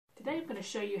I'm going to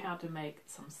show you how to make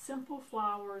some simple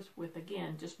flowers with,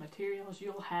 again, just materials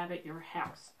you'll have at your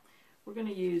house. We're going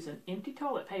to use an empty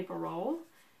toilet paper roll,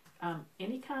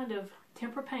 any kind of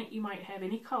tempera paint you might have,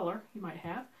 any color you might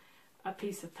have, a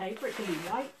piece of paper. It can be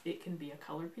white, it can be a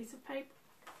colored piece of paper,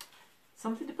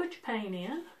 something to put your paint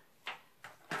in.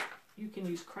 You can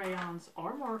use crayons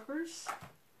or markers,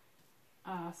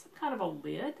 some kind of a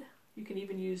lid. You can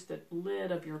even use the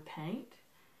lid of your paint,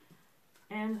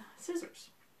 and scissors.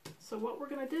 So what we're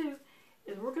going to do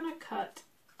is we're going to cut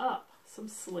up some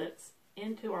slits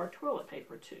into our toilet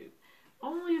paper tube,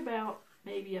 only about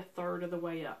maybe a third of the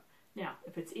way up. Now,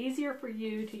 if it's easier for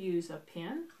you to use a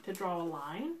pen to draw a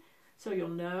line, so you'll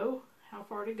know how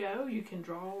far to go, you can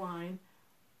draw a line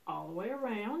all the way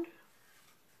around,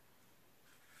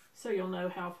 so you'll know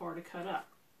how far to cut up.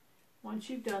 Once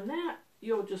you've done that,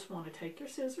 you'll just want to take your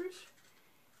scissors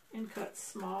and cut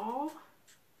small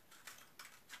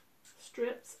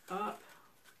strips up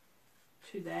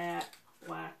to that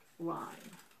black line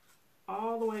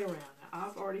all the way around. Now,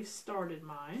 I've already started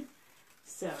mine,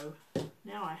 so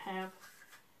now I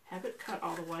have it cut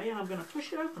all the way, and I'm going to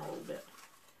push it open a little bit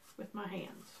with my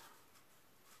hands.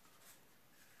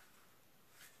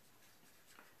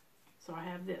 So I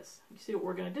have this. You see, what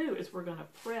we're going to do is we're going to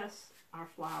press our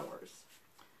flowers.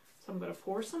 So I'm going to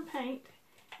pour some paint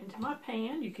into my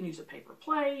pan. You can use a paper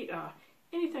plate,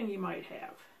 anything you might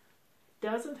have.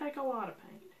 Doesn't take a lot of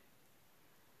paint.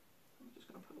 I'm just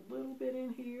going to put a little bit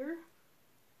in here,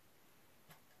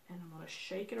 and I'm going to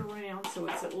shake it around so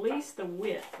it's at least the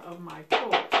width of my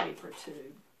toilet paper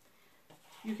tube.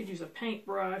 You could use a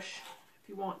paintbrush if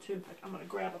you want to. In fact, I'm going to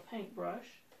grab a paintbrush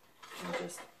and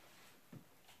just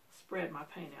spread my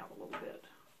paint out a little bit.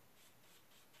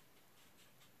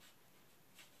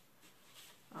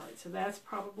 Alright, so that's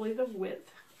probably the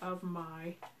width of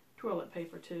my toilet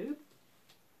paper tube.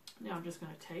 Now I'm just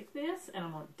going to take this and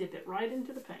I'm going to dip it right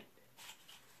into the paint.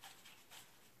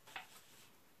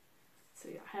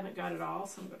 See, I haven't got it all,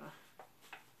 so I'm going to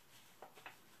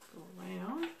go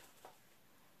around.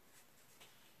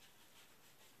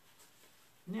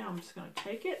 Now I'm just going to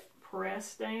take it,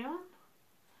 press down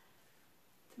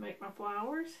to make my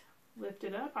flowers, lift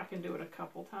it up. I can do it a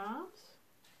couple times.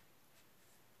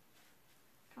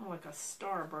 Kind of like a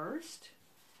starburst.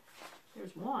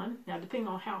 There's one. Now, depending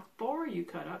on how far you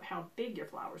cut up, how big your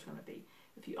flower is going to be.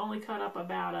 If you only cut up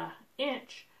about an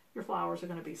inch, your flowers are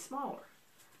going to be smaller.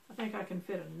 I think I can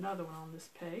fit another one on this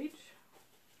page.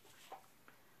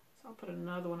 So I'll put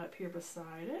another one up here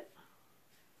beside it.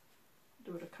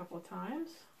 Do it a couple of times.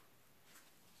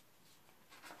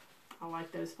 I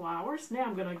like those flowers. Now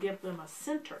I'm going to give them a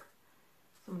center.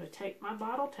 So I'm going to take my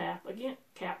bottle cap.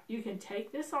 You can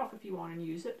take this off if you want and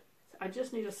use it. I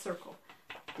just need a circle.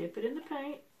 Dip it in the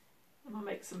paint. I'm going to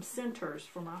make some centers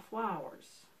for my flowers.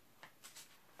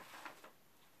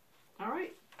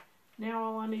 Alright, now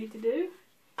all I need to do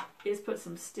is put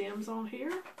some stems on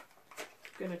here.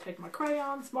 I'm going to take my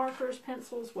crayons, markers,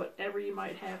 pencils, whatever you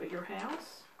might have at your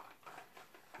house.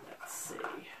 Let's see.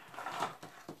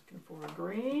 Looking for a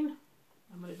green.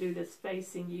 I'm going to do this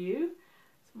facing you.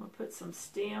 So I'm going to put some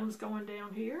stems going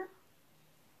down here.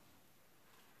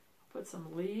 Put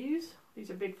some leaves. These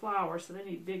are big flowers, so they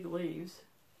need big leaves.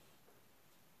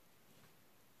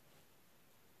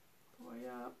 Way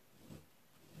up.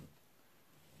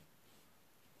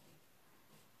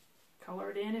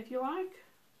 Color it in if you like.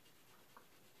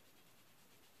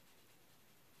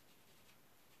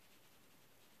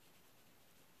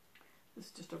 This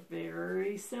is just a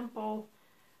very simple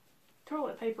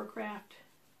toilet paper craft,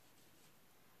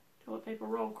 toilet paper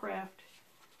roll craft.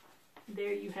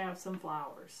 There you have some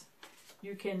flowers.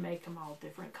 You can make them all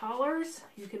different colors.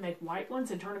 You can make white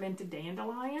ones and turn them into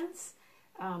dandelions.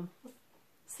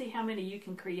 See how many you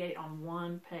can create on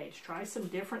one page. Try some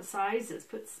different sizes.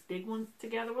 Put big ones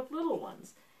together with little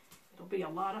ones. It'll be a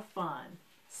lot of fun.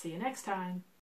 See you next time.